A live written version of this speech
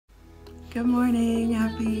Good morning,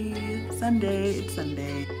 happy Sunday. It's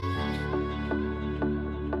Sunday.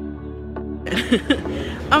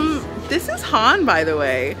 This is Hahn, by the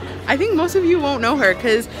way. I think most of you won't know her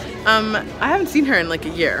because I haven't seen her in like a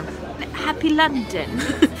year. Happy London.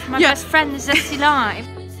 My best friend is Zesty Live.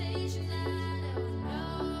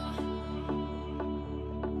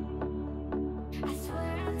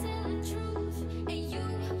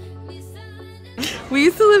 We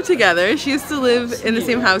used to live together. She used to live in the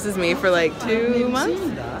same house as me for like 2 months.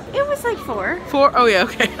 It was like 4. 4? Oh yeah,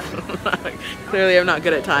 okay. Clearly I'm not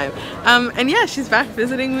good at time. And yeah, she's back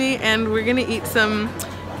visiting me and we're gonna eat some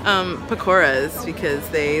pakoras because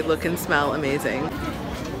they look and smell amazing.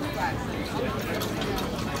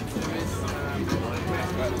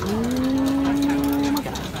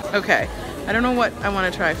 Okay, I don't know what I want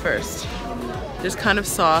to try first. There's kind of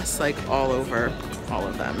sauce like all over all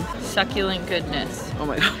of them. Succulent goodness. Oh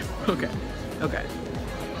my god. Okay. Okay.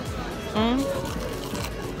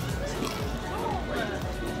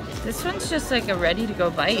 This one's just like a ready to go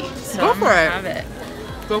bite. So Go for it. Have it.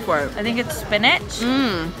 Go for it. I think it's spinach.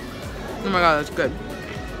 Oh my god, that's good.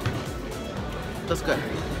 That's good.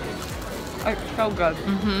 It's so good.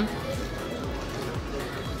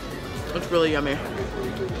 It's really yummy.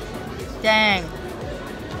 Dang.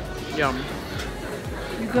 Yum.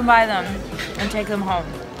 You can buy them and take them home.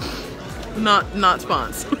 Not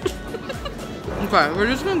spons. Okay, we're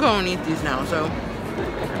just gonna go and eat these now, so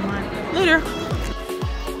later.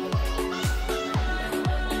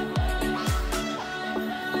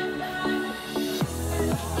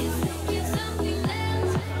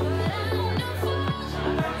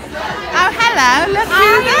 Oh, hello, look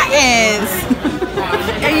who that is.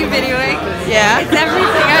 Are you videoing? Yeah. It's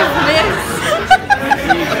everything I've missed.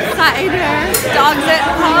 Cider, dogs at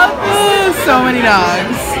pubs. Oh, so many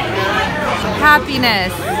dogs.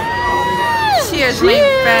 Happiness. Cheers, my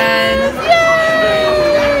friend.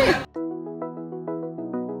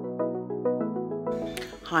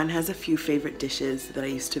 Hahn has a few favorite dishes that I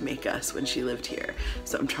used to make us when she lived here,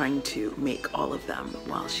 so I'm trying to make all of them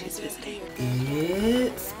while she's visiting.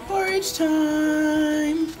 It's porridge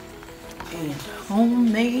time and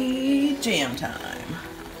homemade jam time.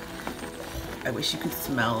 I wish you could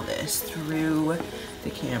smell this through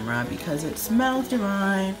the camera because it smells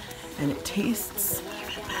divine and it tastes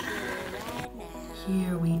even better.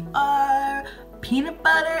 Here we are, peanut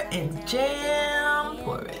butter and jam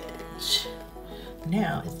porridge.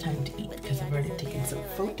 Now it's time to eat because I've already taken some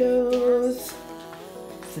photos.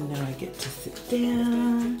 So now I get to sit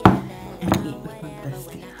down and eat with my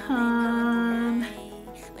bestie Hahn.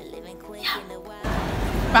 Yeah.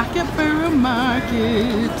 Back at Borough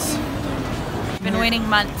Market. Been waiting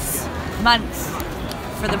months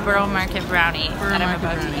for the Borough Market brownie that I'm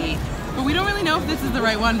about to eat. But we don't really know if this is the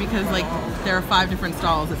right one because like there are 5 different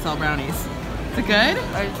stalls that sell brownies. Is it good?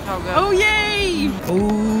 It's so good. Oh yay!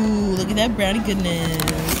 Oh, look at that brownie goodness.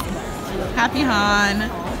 Happy Hahn.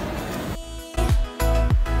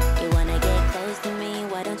 You wanna get close to me,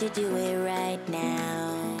 why don't you do it right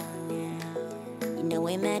now? You know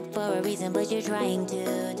we met for a reason, but you're trying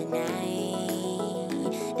to deny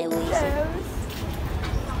that we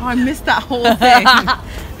Oh, I missed that whole thing.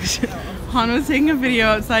 Hahn was taking a video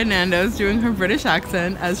outside Nando's doing her British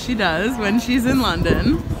accent, as she does when she's in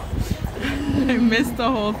London. I missed the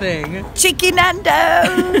whole thing. Cheeky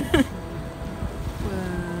Nando!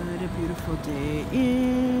 What a beautiful day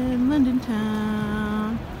in London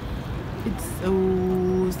town. It's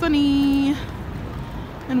so sunny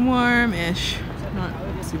and warm-ish. Not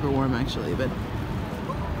super warm actually, but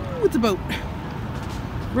ooh, it's a boat.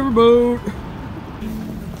 Riverboat.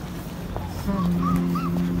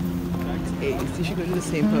 Ace, you should go to the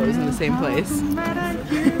same pose in the same place. It's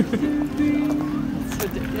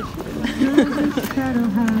ridiculous.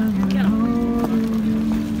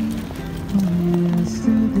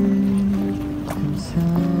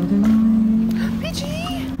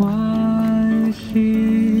 Peachy! Why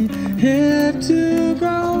she had to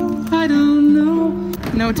go, I don't know.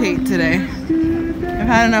 No Tate today. I've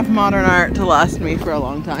had enough modern art to last me for a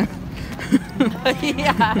long time.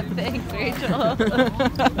 Yeah, thanks, Rachel.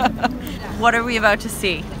 What are we about to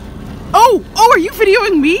see? Oh, are you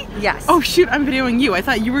videoing me? Yes. Oh shoot, I'm videoing you. I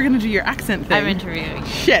thought you were gonna do your accent thing. I'm interviewing.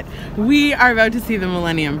 Shit. We are about to see the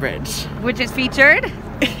Millennium Bridge. Which is featured?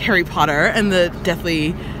 Harry Potter and the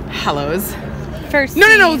Deathly Hallows. First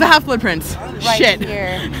No, the Half-Blood Prince. right Shit.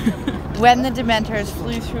 Here. When the Dementors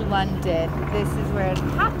flew through London, this is where it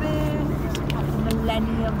happened.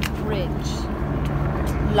 Millennium Bridge.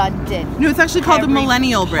 London. No, it's actually called the Harry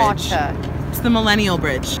Millennial Bridge. Potter. It's the Millennial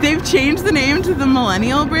Bridge. They've changed the name to the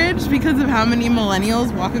Millennial Bridge because of how many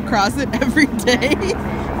millennials walk across it every day.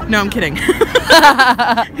 No, I'm kidding.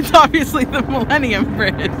 It's obviously the Millennium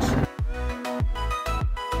Bridge.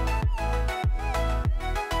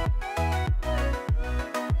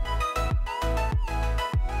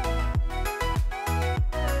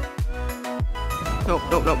 Nope,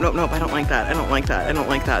 nope, nope, nope, nope. I don't like that. I don't like that. I don't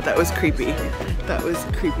like that. That was creepy. That was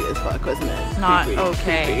creepy as fuck, wasn't it? Not Creepy,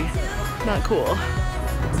 okay. creepy. Not cool.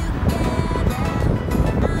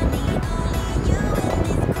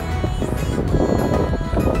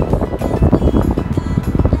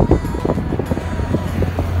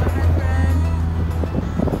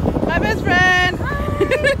 My best friend!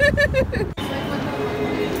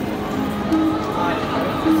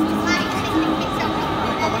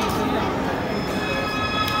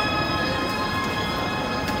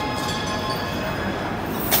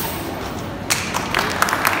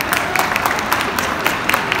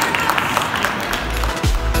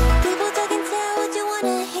 People talk and tell what you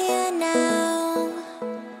wanna hear now,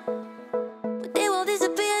 but they won't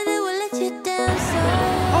disappear, they will let you down. So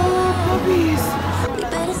Oh, puppies! we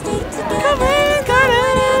better stick together. Come on, got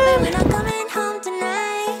it! We're not coming home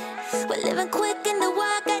tonight. We're living quick in the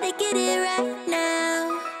wild, gotta get it right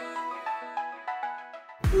now.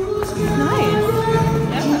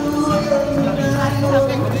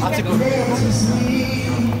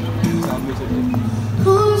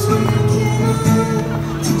 Who's waking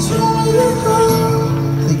up to try to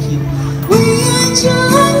hold? Thank you. We are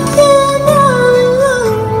drunk and all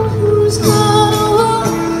alone. Who's gonna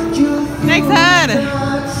walk you Next head!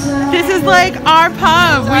 This is like our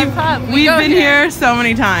pub. We've go been here. here so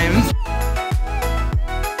many times.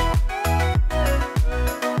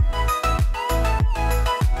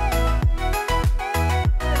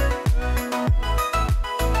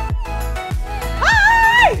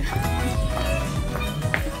 Hi!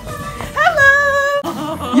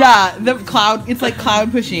 Hello! Yeah, the cloud, it's like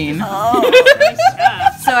cloud pushing.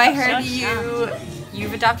 So I heard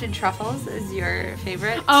you've adopted truffles as your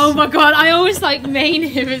favorite. Oh my god, I always like main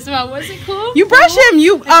him as well. What's it called? You brush him,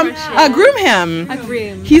 you groom him. A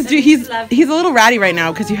groom. He's a little ratty right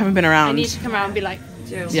now because you haven't been I around. need to come around and be like,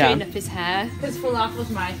 straighten up his hair. Because falafel was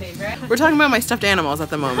my favorite. We're talking about my stuffed animals at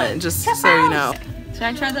the moment, just so you know. Should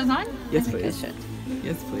I try those on? Yes, please.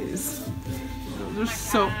 Yes, please. Those are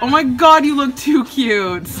so. Oh my god, you look too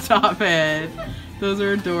cute. Stop it. Those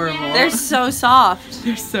are adorable. They're so soft.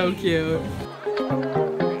 They're so cute.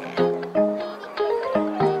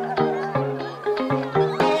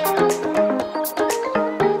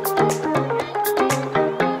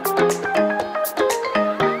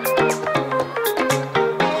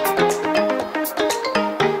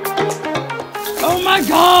 Oh my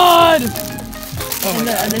god!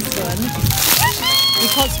 And this one. You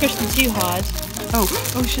can't squish them too hard.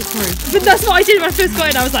 Oh shit, sorry. But that's what I did when I first got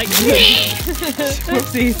in. I was like,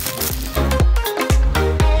 Whoopsies.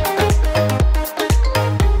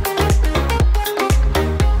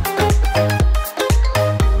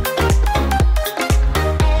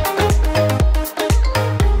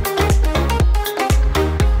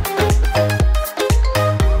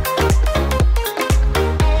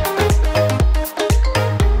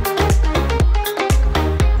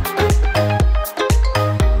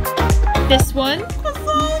 this one.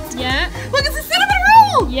 Croissant. Yeah. Look, it's a cinnamon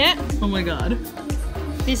roll! Yeah. Oh my god.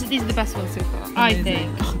 These are the best ones so far. I think.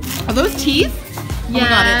 Are those teeth? Yeah. Oh my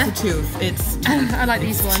god, it's a tooth. It's teeth. I like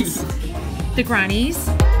these ones. Teeth. The grannies.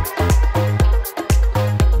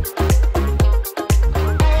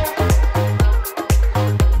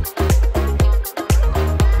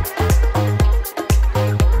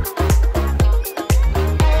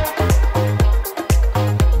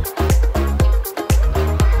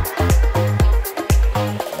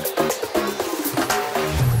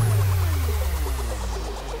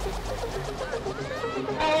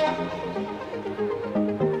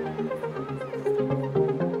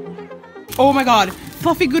 Oh my god,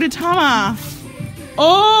 fluffy Gudetama.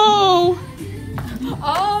 Oh!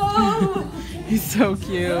 Oh! He's so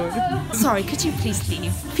cute. Sorry, could you please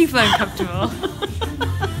leave? People are uncomfortable.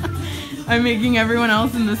 I'm making everyone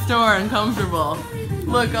else in the store uncomfortable.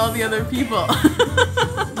 Look, all the other people.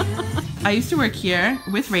 I used to work here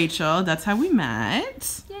with Rachel. That's how we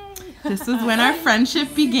met. This is when our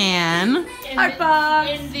friendship began.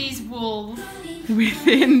 In these walls.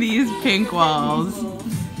 Within these pink walls.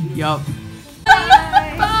 Yup.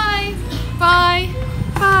 Bye. Bye. Bye.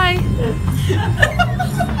 Bye.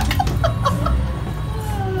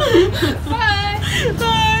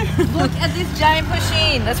 Bye. Look at this giant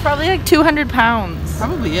machine. That's probably like 200 pounds.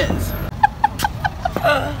 Probably is.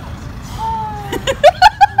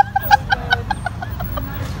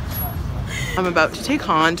 I'm about to take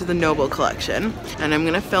Hahn to the Noble collection, and I'm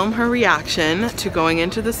gonna film her reaction to going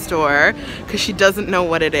into the store because she doesn't know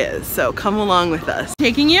what it is. So come along with us.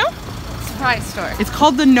 Taking you? Surprise store. It's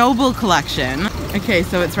called the Noble collection. Okay,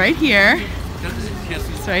 so it's right here.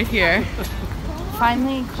 It's right here.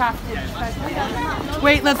 Finely crafted treasure.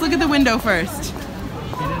 Wait, let's look at the window first.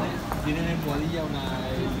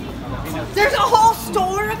 There's a whole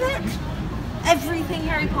store of it. Everything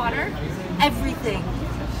Harry Potter. Everything.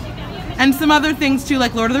 And some other things too,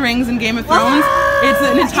 like Lord of the Rings and Game of Thrones. Ah! It's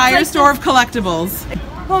an entire like store of collectibles.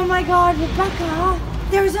 Oh my God, Rebecca!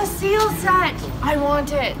 There's a seal set. I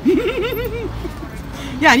want it.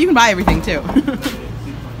 Yeah, and you can buy everything too.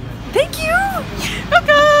 Thank you.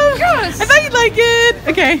 Welcome. Yes. I thought you'd like it.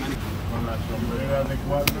 Okay.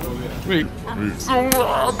 Wait.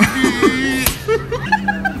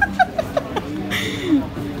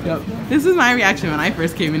 Yep. This was my reaction when I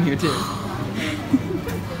first came in here too.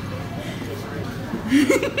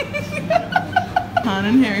 Hahn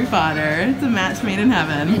and Harry Potter. It's a match made in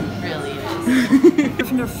heaven. It really is.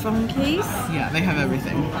 Gryffindor phone case. Yeah, they have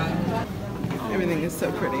everything. Everything is so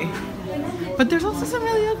pretty. But there's also some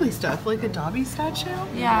really ugly stuff, like a Dobby statue.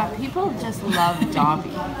 Yeah, people just love Dobby.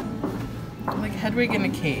 Like Hedwig in a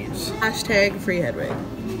cage. Hashtag free Hedwig.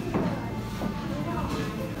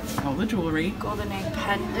 All the jewelry. Golden egg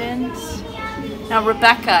pendant. Now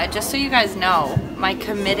Rebecca, just so you guys know, my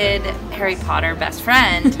committed Harry Potter best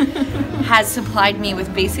friend has supplied me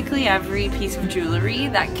with basically every piece of jewelry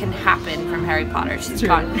that can happen from Harry Potter. She's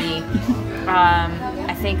gotten me,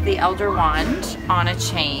 I think, the Elder Wand on a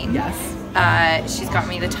chain. Yes. She's got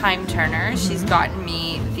me the Time Turner. She's gotten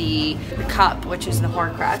me the cup, which is the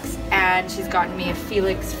Horcrux, and she's gotten me a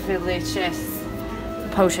Felix Felicis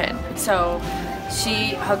potion. So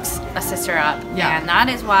she hooks a sister up, and that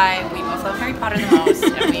is why we both love Harry Potter the most,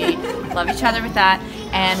 and we love each other with that,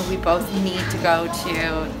 and we both need to go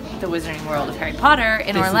to the Wizarding World of Harry Potter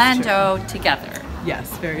in Orlando together.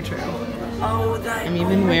 Yes, very true. Oh, I'm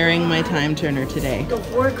even wearing my Time Turner today. the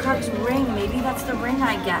Horcrux ring. Maybe that's the ring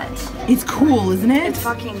I get. It's cool, isn't it? It's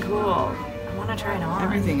fucking cool. I want to try it on.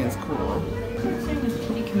 Everything is cool.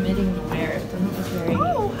 Pretty committing to wear it. Doesn't look very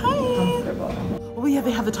comfortable. Oh yeah,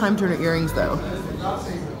 they have the Time Turner earrings though.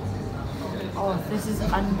 Oh, this is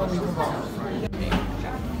unbelievable.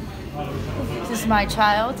 This is my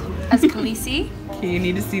child as Khaleesi. Okay, you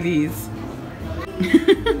need to see these.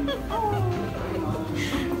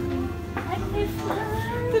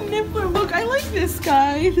 The Niffler. Look, I like this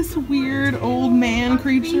guy. This weird old man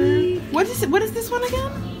creature. What is it? What is this one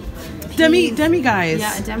again? Demi-guise.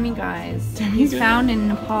 Yeah, a demi-guise. Demi-guise. He's found in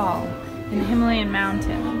Nepal, in the Himalayan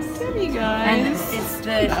mountains. Demi-guise. And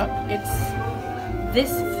it's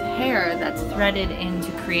this hair that's threaded in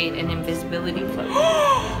to create an invisibility cloak.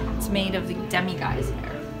 It's made of the demi-guise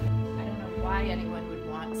hair. I don't know why anyone would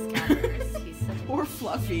want Scatters. He's such a Or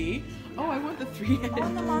Fluffy. Oh, I want the 3-headed.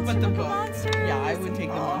 Oh, the monster but the book book. monsters. Yeah, I would take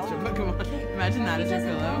the monster book. Come on. Imagine that as your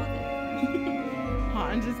pillow.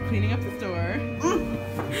 Hahn just cleaning up the store.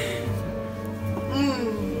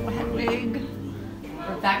 Hedwig.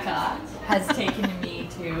 Rebecca has taken me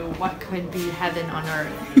to what could be heaven on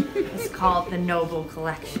earth. It's called the Noble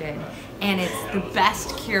Collection, and it's the best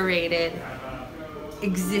curated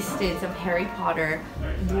existence of Harry Potter,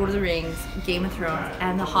 Lord of the Rings, Game of Thrones,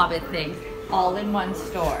 and the Hobbit things all in one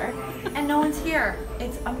store, and no one's here.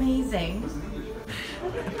 It's amazing.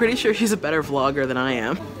 I'm pretty sure she's a better vlogger than I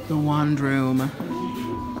am. The wand room.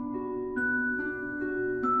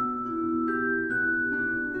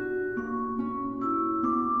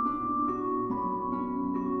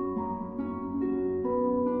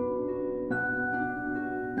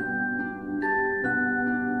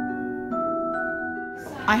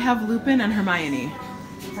 I have Lupin and Hermione.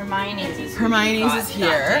 Hermione's is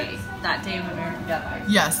here. That day when we were together.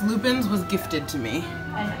 Yes, Lupin's was gifted to me.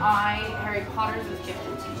 And Harry Potter's was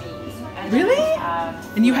gifted to me. And Really?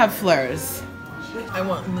 And you have Fleur's. I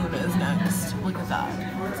want Luna's next. Look at that.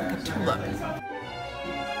 It's like a tulip.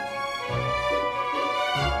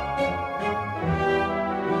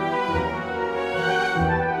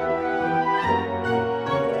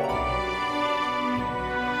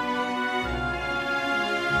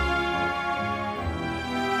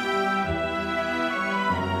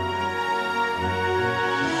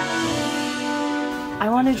 I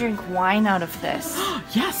want to drink wine out of this.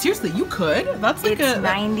 Yeah, seriously, you could. That's like It's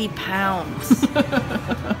 90 pounds.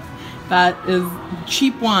 That is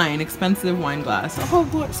cheap wine, expensive wine glass.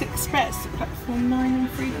 Hogwarts Express for 9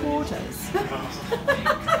 3/4.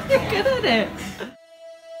 You're good at it.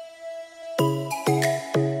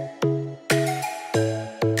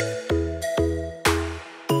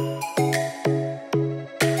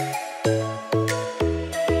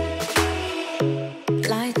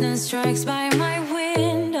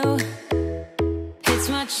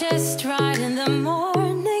 just right in the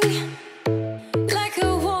morning, like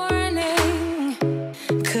a warning.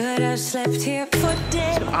 Could have slept here for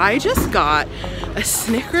days. So I just got a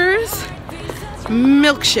Snickers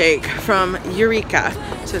milkshake from Eureka.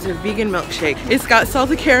 So it's a vegan milkshake. It's got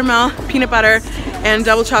salted caramel, peanut butter, and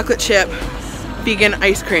double chocolate chip vegan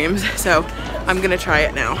ice creams. So I'm gonna try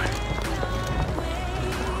it now.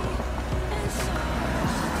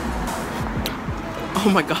 Oh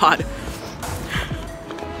my God.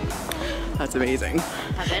 That's amazing.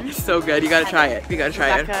 Heaven. It's so good. You gotta try it. You gotta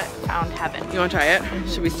try Rebecca found heaven. it. You wanna try it?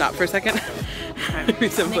 Should we stop for a second? Maybe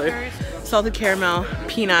simpler. Snickers. Salted caramel,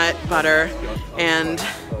 peanut butter, and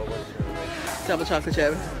double chocolate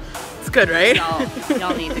chip. It's good, right?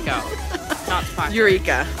 Y'all need to go. Not sponsored.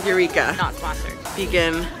 Eureka. Eureka. Not sponsored.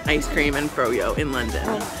 Vegan ice cream and froyo in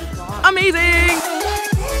London. Amazing!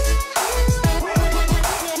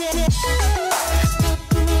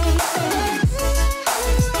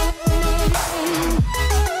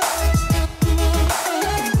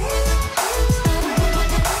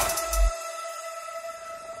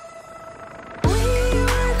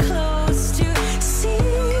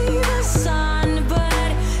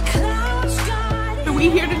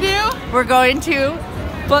 Here to do? We're going to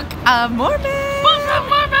Book of Mormon. Book of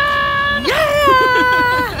Mormon!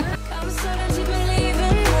 Yeah!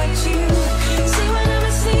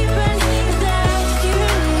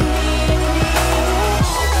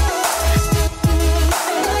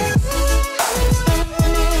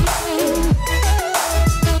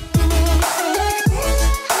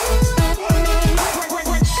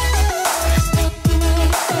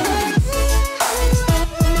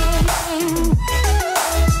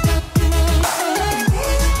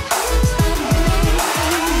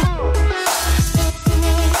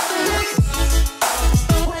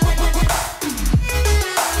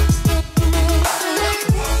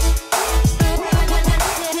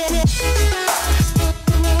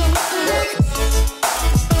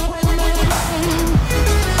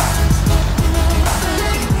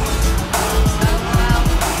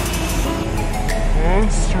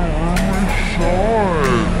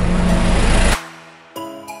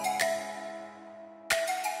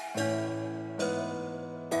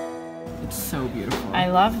 It's so beautiful. I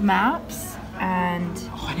love maps and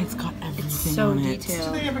Oh, and it's got everything so on it.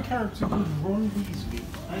 detailed. They have a character called Ron Weasley.